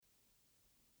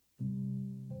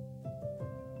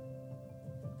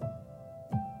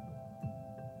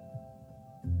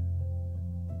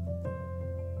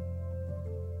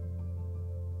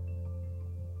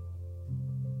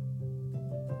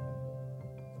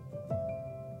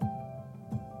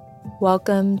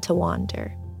Welcome to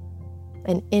Wander,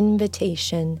 an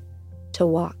invitation to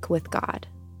walk with God.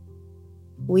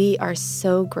 We are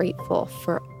so grateful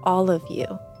for all of you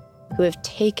who have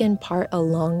taken part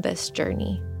along this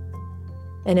journey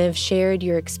and have shared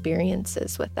your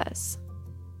experiences with us.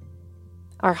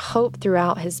 Our hope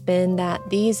throughout has been that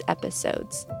these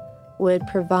episodes would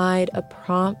provide a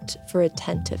prompt for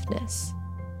attentiveness,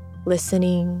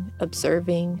 listening,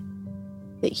 observing,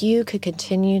 that you could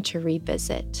continue to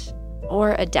revisit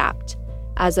or adapt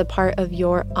as a part of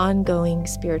your ongoing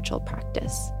spiritual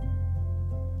practice.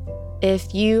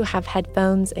 If you have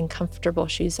headphones and comfortable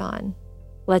shoes on,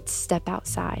 let's step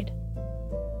outside.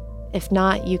 If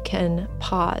not, you can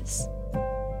pause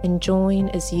and join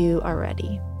as you are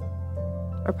ready.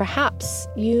 Or perhaps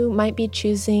you might be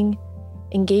choosing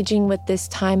engaging with this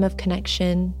time of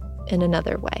connection in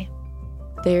another way.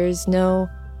 There's no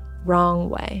wrong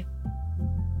way.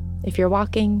 If you're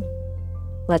walking,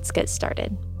 let's get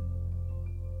started.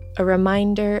 A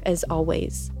reminder, as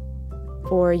always,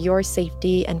 for your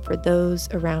safety and for those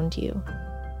around you.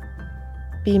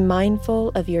 Be mindful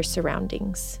of your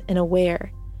surroundings and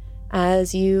aware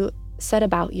as you set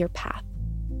about your path,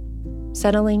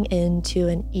 settling into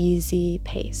an easy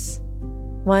pace,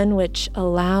 one which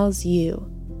allows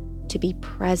you to be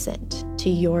present to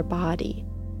your body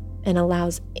and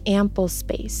allows ample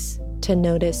space to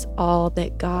notice all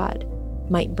that God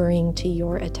might bring to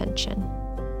your attention.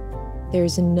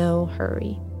 There's no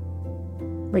hurry.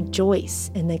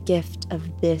 Rejoice in the gift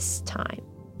of this time.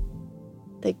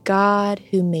 The God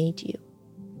who made you,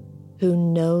 who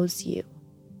knows you,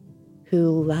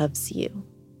 who loves you,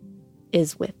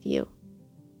 is with you.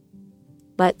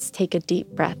 Let's take a deep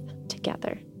breath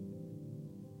together.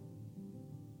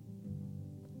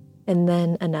 And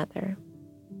then another.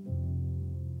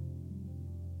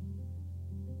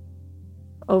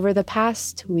 Over the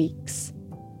past weeks,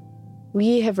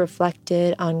 we have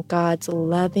reflected on God's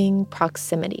loving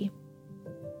proximity,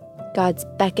 God's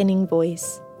beckoning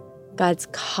voice, God's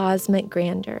cosmic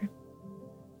grandeur,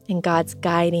 and God's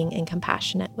guiding and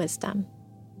compassionate wisdom.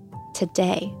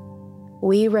 Today,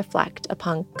 we reflect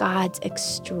upon God's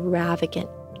extravagant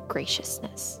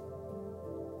graciousness.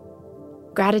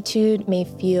 Gratitude may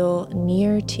feel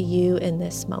near to you in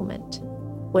this moment,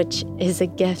 which is a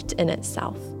gift in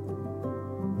itself.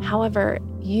 However,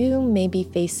 you may be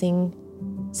facing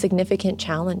significant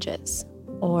challenges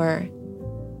or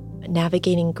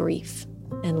navigating grief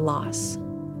and loss,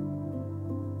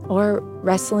 or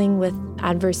wrestling with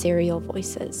adversarial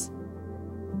voices.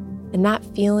 And that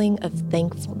feeling of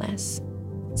thankfulness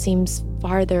seems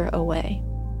farther away.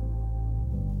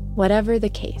 Whatever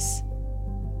the case,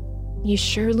 you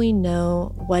surely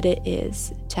know what it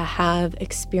is to have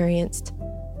experienced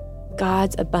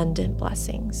God's abundant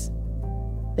blessings,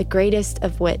 the greatest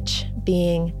of which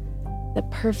being the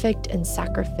perfect and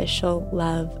sacrificial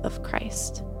love of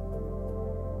Christ.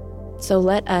 So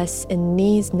let us, in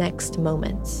these next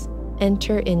moments,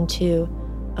 enter into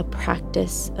a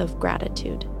practice of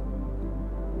gratitude.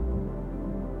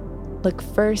 Look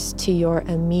first to your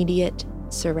immediate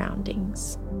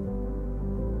surroundings.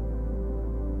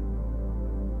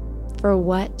 For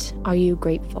what are you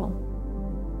grateful?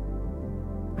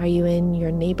 Are you in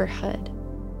your neighborhood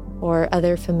or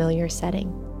other familiar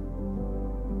setting?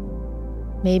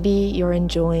 Maybe you're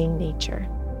enjoying nature.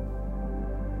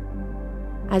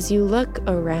 As you look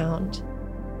around,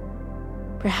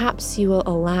 perhaps you will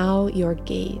allow your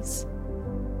gaze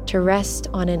to rest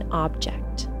on an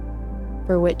object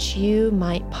for which you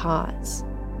might pause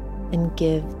and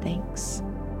give thanks.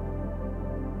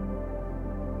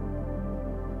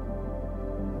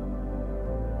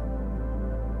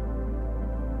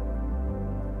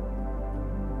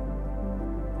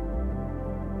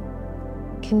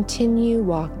 Continue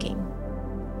walking.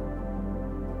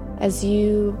 As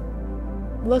you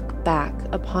look back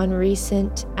upon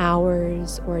recent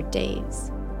hours or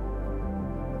days,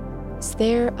 is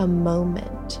there a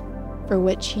moment for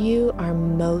which you are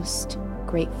most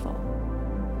grateful?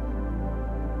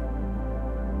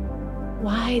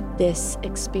 Why this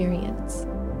experience?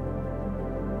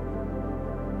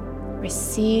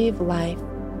 Receive life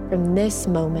from this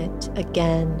moment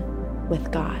again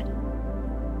with God.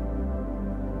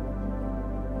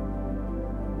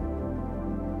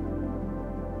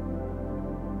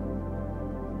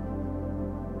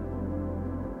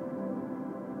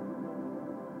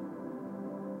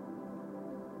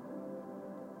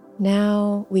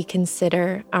 Now we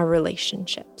consider our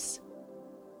relationships.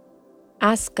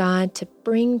 Ask God to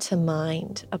bring to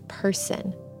mind a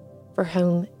person for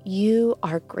whom you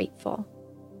are grateful.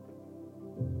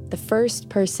 The first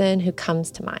person who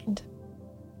comes to mind.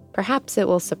 Perhaps it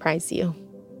will surprise you.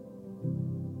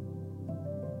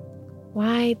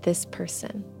 Why this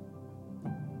person?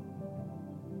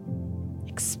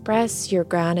 Express your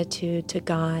gratitude to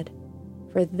God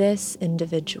for this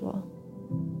individual.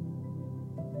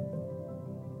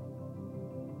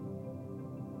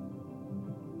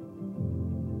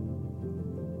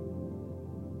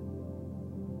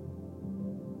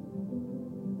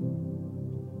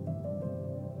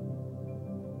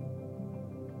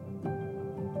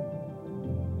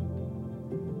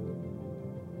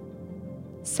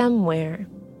 Somewhere,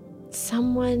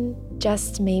 someone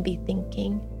just may be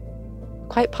thinking,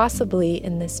 quite possibly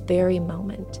in this very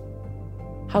moment,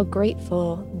 how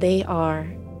grateful they are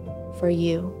for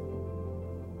you.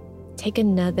 Take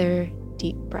another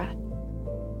deep breath.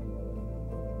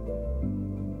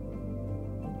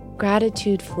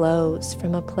 Gratitude flows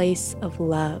from a place of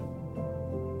love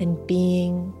and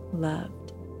being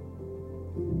loved.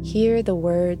 Hear the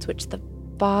words which the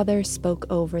Father spoke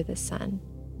over the Son,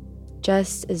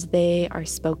 just as they are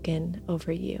spoken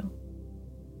over you.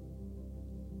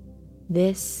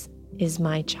 This is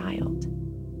my child,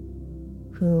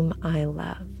 whom I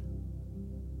love.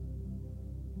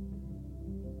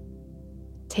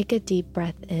 Take a deep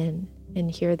breath in and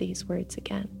hear these words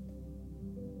again.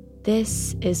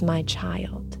 This is my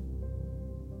child.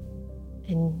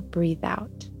 And breathe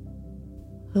out,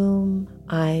 whom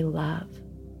I love.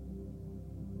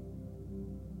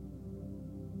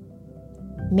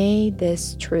 May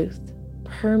this truth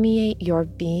permeate your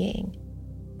being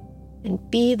and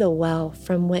be the well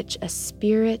from which a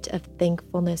spirit of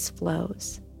thankfulness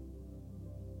flows.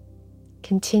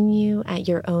 Continue at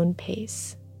your own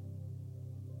pace.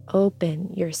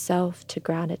 Open yourself to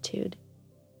gratitude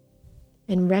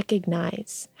and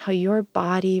recognize how your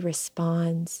body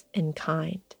responds in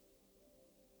kind.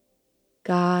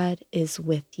 God is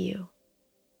with you.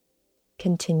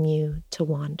 Continue to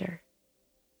wander.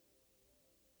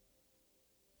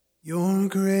 Your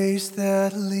grace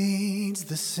that leads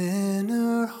the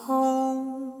sinner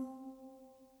home,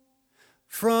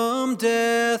 from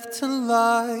death to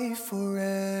life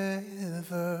forever,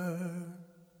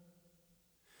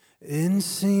 and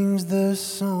sings the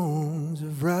songs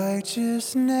of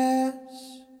righteousness,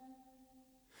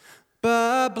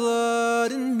 by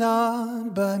blood and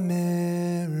not by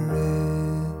merit.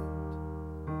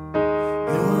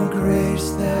 Your grace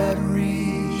that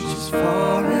reaches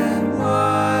far and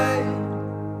wide,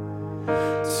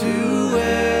 to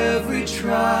every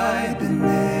tribe and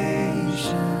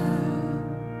nation,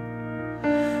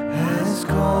 has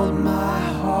called my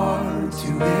heart to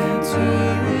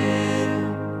enter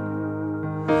in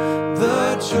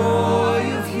the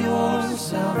joy of your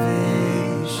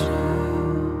salvation.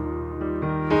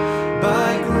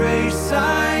 By grace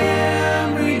I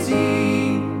am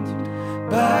redeemed,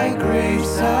 by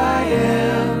grace I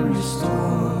am restored,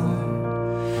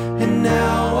 and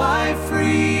now I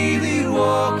freely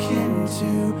walk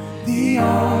into the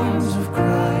arms of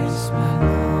Christ my Lord.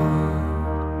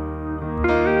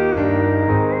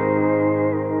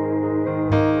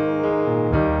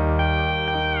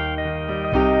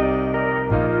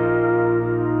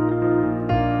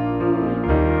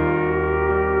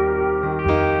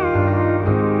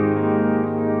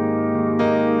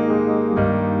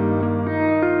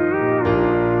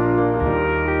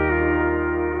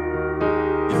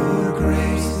 Your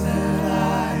grace that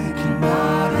I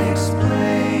cannot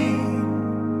explain,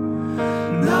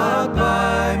 not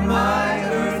by my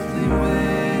earthly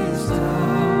wisdom.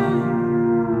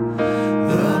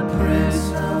 The Prince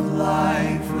of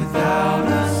Life without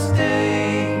a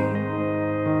stain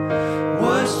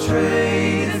was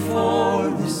traded for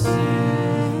the sinner.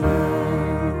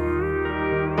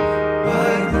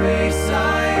 By grace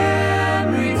I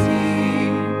am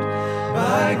redeemed,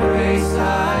 by grace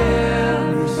I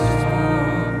am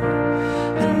restored,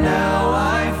 and now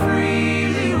I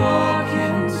freely walk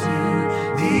into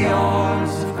the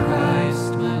arms of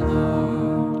Christ my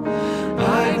Lord.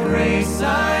 By grace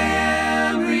I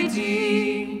am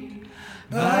redeemed,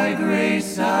 by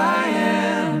grace I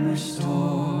am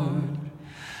restored,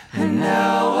 and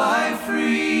now I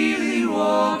freely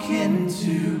walk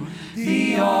into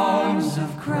the arms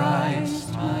of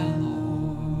Christ my Lord.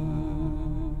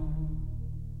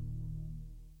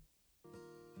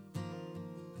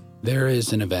 There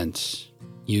is an event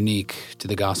unique to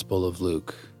the Gospel of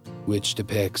Luke, which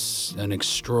depicts an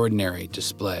extraordinary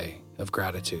display of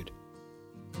gratitude.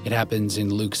 It happens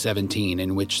in Luke 17,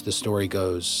 in which the story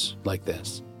goes like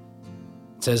this.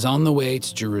 It says, on the way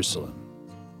to Jerusalem,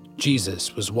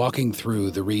 Jesus was walking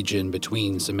through the region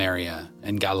between Samaria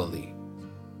and Galilee.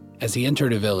 As he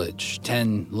entered a village,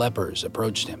 10 lepers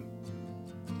approached him.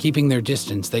 Keeping their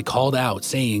distance, they called out,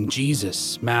 saying,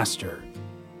 Jesus, Master,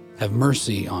 have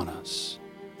mercy on us."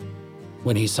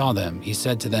 When he saw them, he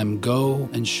said to them, "Go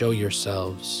and show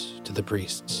yourselves to the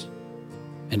priests."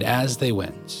 And as they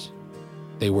went,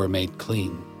 they were made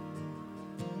clean.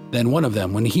 Then one of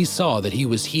them, when he saw that he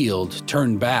was healed,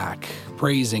 turned back,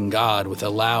 praising God with a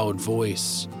loud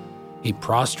voice. He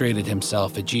prostrated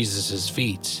himself at Jesus'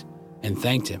 feet and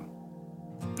thanked him.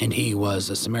 And he was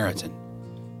a Samaritan.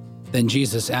 Then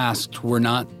Jesus asked, "Were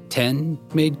not 10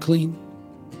 made clean?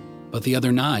 But the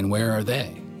other 9, where are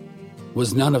they?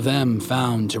 Was none of them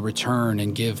found to return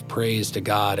and give praise to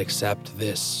God except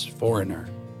this foreigner?"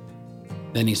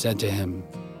 Then he said to him,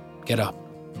 "Get up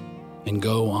and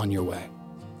go on your way.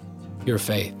 Your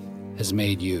faith has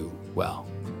made you well."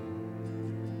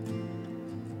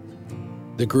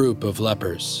 The group of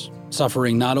lepers,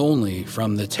 suffering not only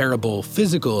from the terrible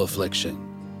physical affliction,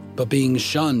 but being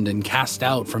shunned and cast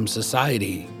out from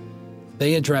society,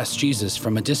 they address Jesus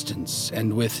from a distance,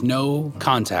 and with no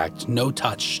contact, no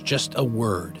touch, just a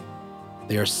word,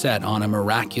 they are set on a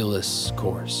miraculous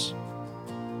course.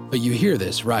 But you hear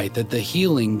this, right? That the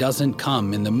healing doesn't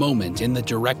come in the moment, in the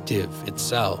directive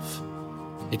itself.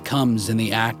 It comes in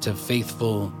the act of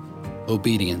faithful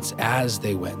obedience. As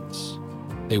they went,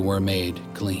 they were made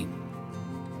clean.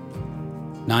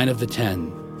 9 of the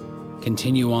 10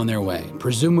 continue on their way,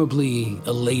 presumably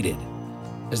elated,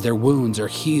 as their wounds are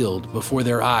healed before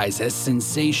their eyes, as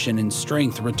sensation and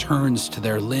strength returns to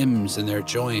their limbs and their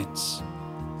joints.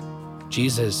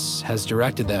 Jesus has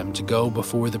directed them to go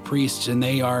before the priests, and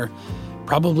they are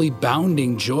probably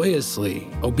bounding joyously,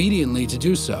 obediently to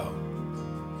do so.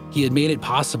 He had made it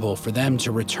possible for them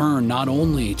to return not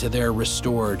only to their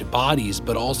restored bodies,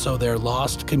 but also their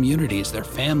lost communities, their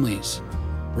families,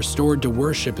 restored to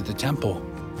worship at the temple.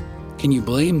 Can you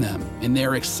blame them in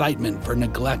their excitement for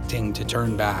neglecting to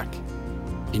turn back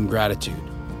in gratitude?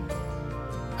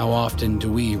 How often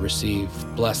do we receive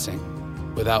blessing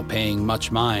without paying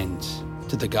much mind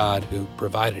to the God who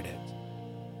provided it?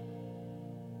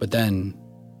 But then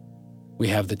we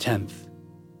have the 10th.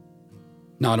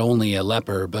 Not only a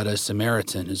leper, but a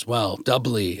Samaritan as well,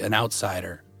 doubly an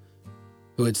outsider,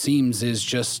 who it seems is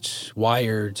just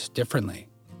wired differently.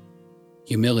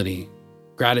 Humility,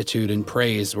 gratitude, and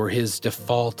praise were his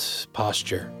default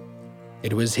posture.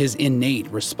 It was his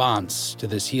innate response to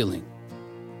this healing.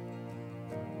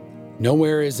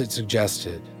 Nowhere is it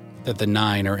suggested that the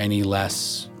 9 are any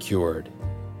less cured,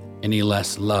 any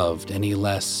less loved, any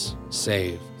less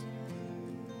saved.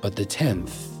 But the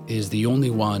 10th is the only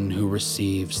one who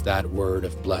receives that word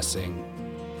of blessing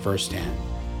firsthand.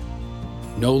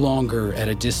 No longer at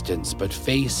a distance, but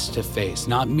face to face,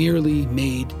 not merely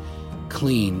made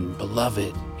clean.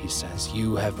 "Beloved," he says,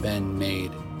 "you have been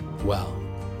made well."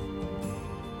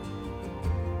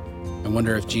 I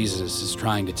wonder if Jesus is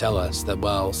trying to tell us that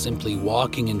while simply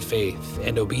walking in faith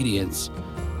and obedience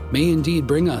may indeed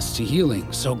bring us to healing,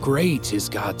 so great is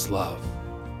God's love.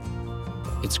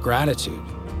 It's gratitude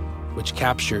which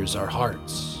captures our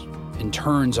hearts and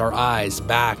turns our eyes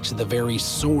back to the very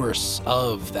source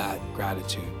of that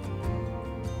gratitude.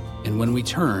 And when we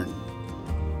turn,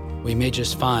 we may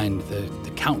just find the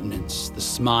countenance, the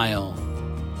smile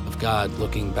of God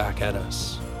looking back at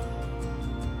us.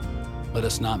 Let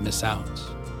us not miss out.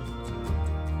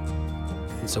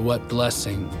 And so what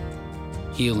blessing,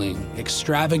 healing,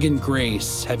 extravagant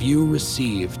grace have you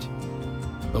received,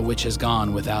 but which has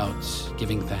gone without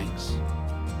giving thanks?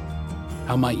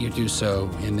 How might you do so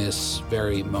in this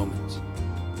very moment?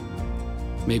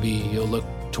 Maybe you'll look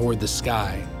toward the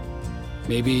sky.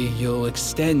 Maybe you'll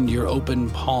extend your open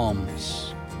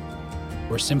palms,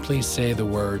 or simply say the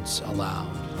words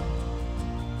aloud,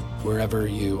 wherever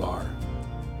you are.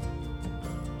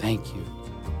 Thank you.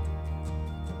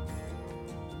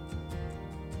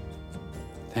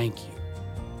 Thank you.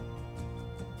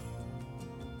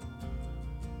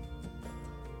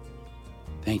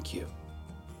 Thank you.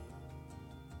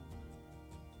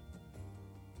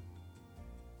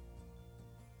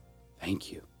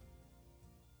 Thank you.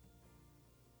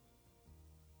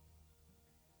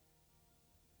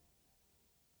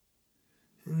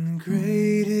 And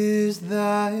great is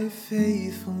thy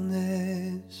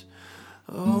faithfulness,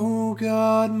 O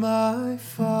God my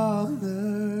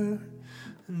Father,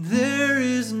 and there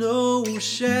is no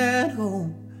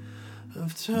shadow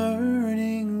of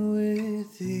turning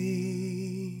with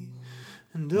thee,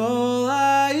 and all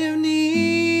I have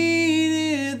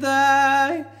needed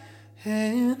thy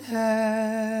hand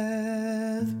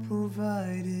hath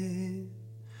provided.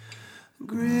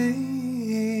 Great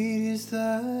is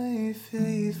thy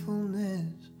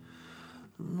faithfulness,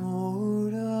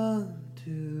 Lord,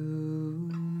 unto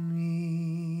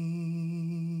me.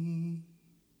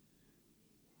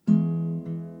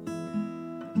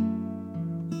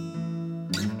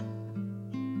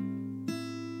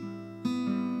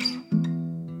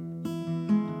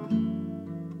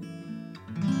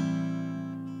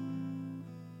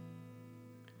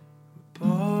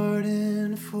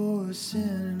 a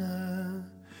sinner,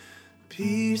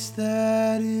 peace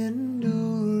that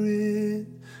endureth,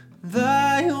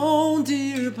 thy own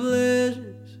dear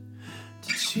pleasures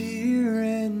to cheer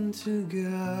and to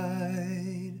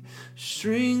guide,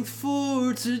 strength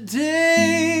for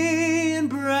today and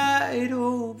bright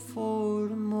hope for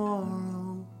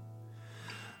tomorrow,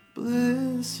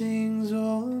 blessings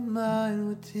all mine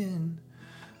with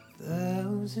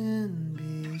 10,000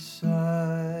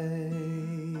 beside.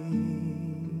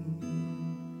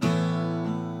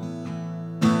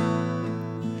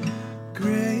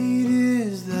 Great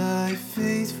is thy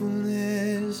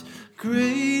faithfulness,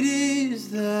 great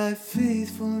is thy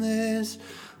faithfulness,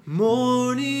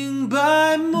 morning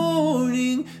by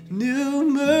morning, new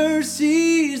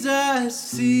mercies I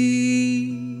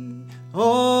see.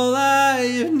 All I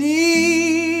have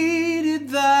needed,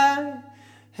 thy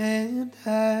hand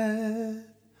hath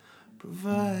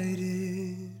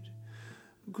provided.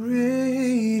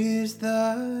 Great is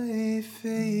thy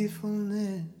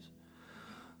faithfulness,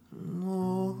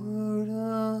 Lord,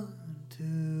 unto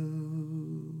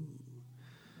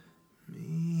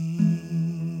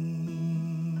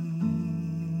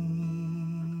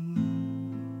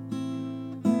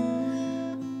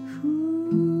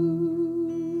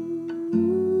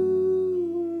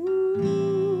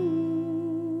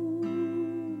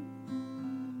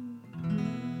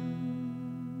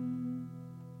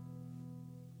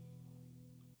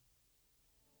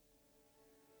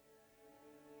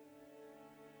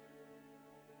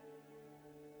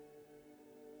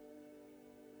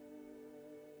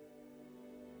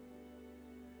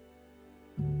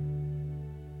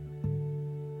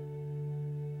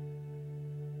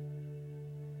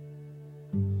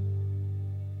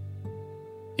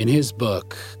In his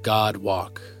book, God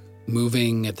Walk,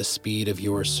 Moving at the Speed of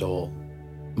Your Soul,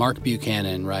 Mark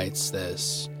Buchanan writes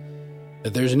this,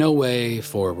 that there's no way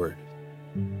forward,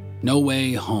 no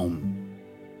way home,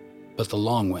 but the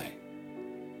long way.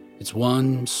 It's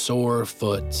one sore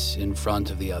foot in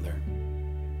front of the other.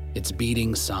 It's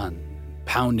beating sun,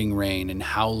 pounding rain, and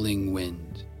howling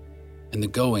wind, and the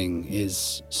going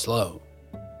is slow.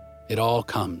 It all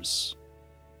comes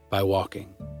by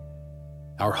walking.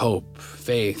 Our hope,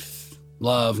 faith,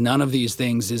 love, none of these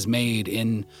things is made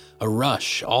in a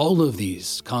rush. All of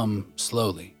these come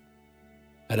slowly,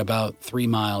 at about 3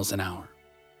 miles an hour.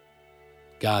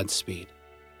 God's speed.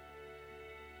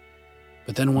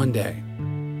 But then one day,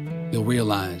 you'll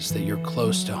realize that you're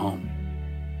close to home.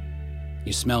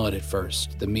 You smell it at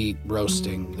first, the meat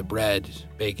roasting, the bread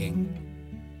baking,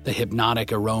 the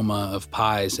hypnotic aroma of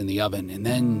pies in the oven, and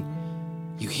then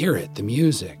you hear it, the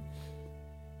music,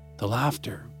 the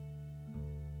laughter.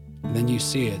 And then you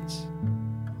see it.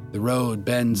 The road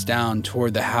bends down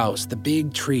toward the house, the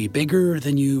big tree, bigger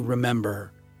than you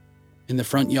remember. In the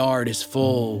front yard is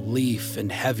full leaf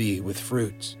and heavy with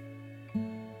fruit.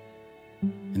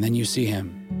 And then you see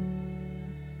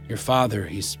him. Your father,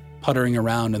 he's puttering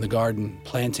around in the garden,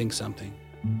 planting something.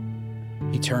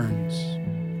 He turns.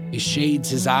 He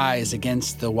shades his eyes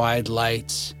against the wide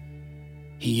lights.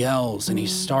 He yells and he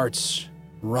starts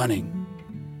running.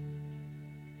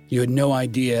 You had no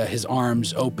idea his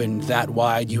arms opened that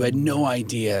wide. You had no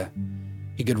idea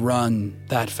he could run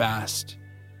that fast.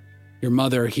 Your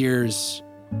mother hears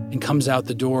and comes out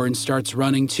the door and starts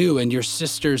running too, and your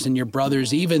sisters and your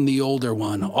brothers, even the older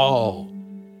one, all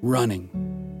running.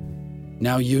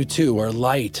 Now you too are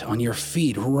light on your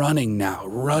feet, running now,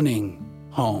 running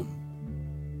home.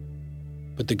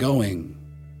 But the going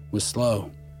was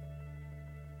slow,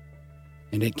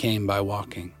 and it came by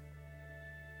walking.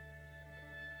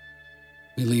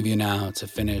 We leave you now to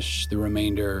finish the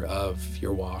remainder of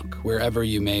your walk, wherever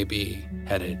you may be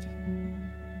headed,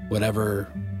 whatever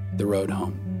the road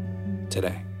home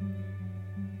today.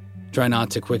 Try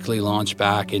not to quickly launch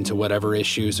back into whatever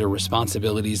issues or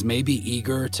responsibilities may be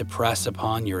eager to press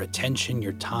upon your attention,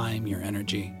 your time, your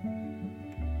energy.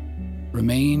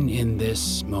 Remain in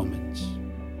this moment,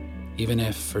 even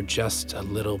if for just a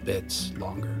little bit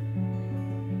longer.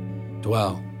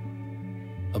 Dwell,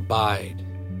 abide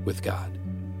with God.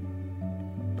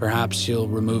 Perhaps you'll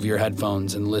remove your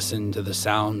headphones and listen to the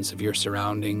sounds of your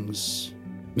surroundings.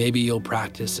 Maybe you'll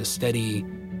practice a steady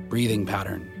breathing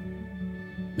pattern.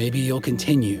 Maybe you'll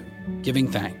continue giving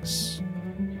thanks.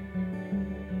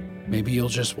 Maybe you'll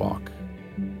just walk,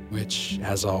 which,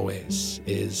 as always,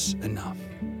 is enough.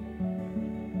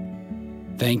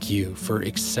 Thank you for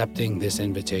accepting this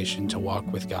invitation to walk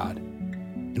with God.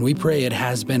 And we pray it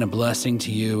has been a blessing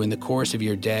to you in the course of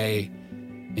your day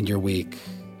and your week.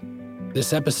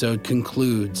 This episode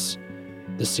concludes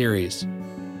the series,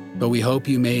 but we hope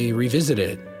you may revisit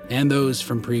it and those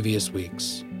from previous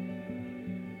weeks.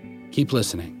 Keep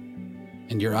listening,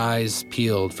 and your eyes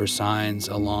peeled for signs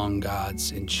along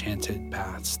God's enchanted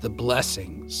paths. The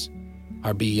blessings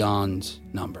are beyond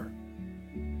number.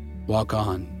 Walk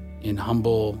on in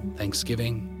humble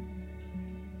thanksgiving.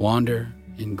 Wander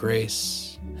in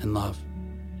grace and love.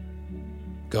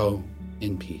 Go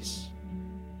in peace.